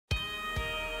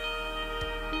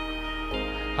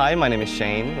Hi, my name is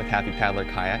Shane with Happy Paddler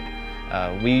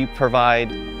Kayak. We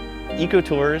provide eco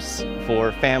tours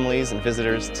for families and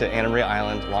visitors to Anna Maria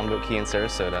Island, Longboat Key, and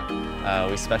Sarasota.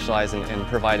 We specialize in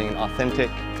providing an authentic,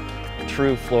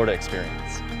 true Florida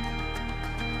experience.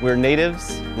 We're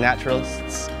natives,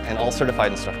 naturalists, and all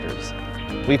certified instructors.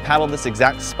 We paddled this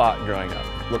exact spot growing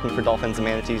up, looking for dolphins and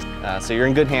manatees, so you're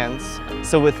in good hands.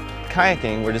 So with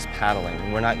kayaking, we're just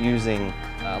paddling. We're not using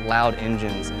loud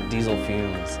engines and diesel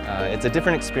fumes. It's a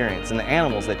different experience, and the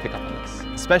animals, they pick up on this,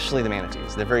 especially the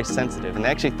manatees. They're very sensitive, and they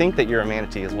actually think that you're a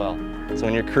manatee as well. So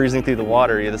when you're cruising through the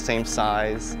water, you're the same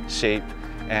size, shape,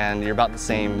 and you're about the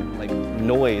same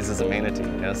noise as a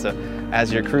manatee. So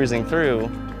as you're cruising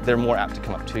through, they're more apt to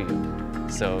come up to you.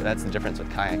 So that's the difference with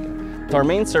kayaking. So our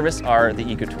main service are the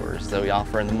eco tours that we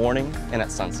offer in the morning and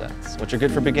at sunsets, which are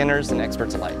good for beginners and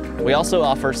experts alike. We also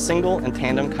offer single and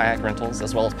tandem kayak rentals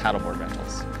as well as paddleboard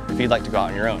rentals, if you'd like to go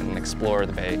out on your own and explore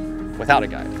the bay without a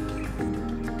guide.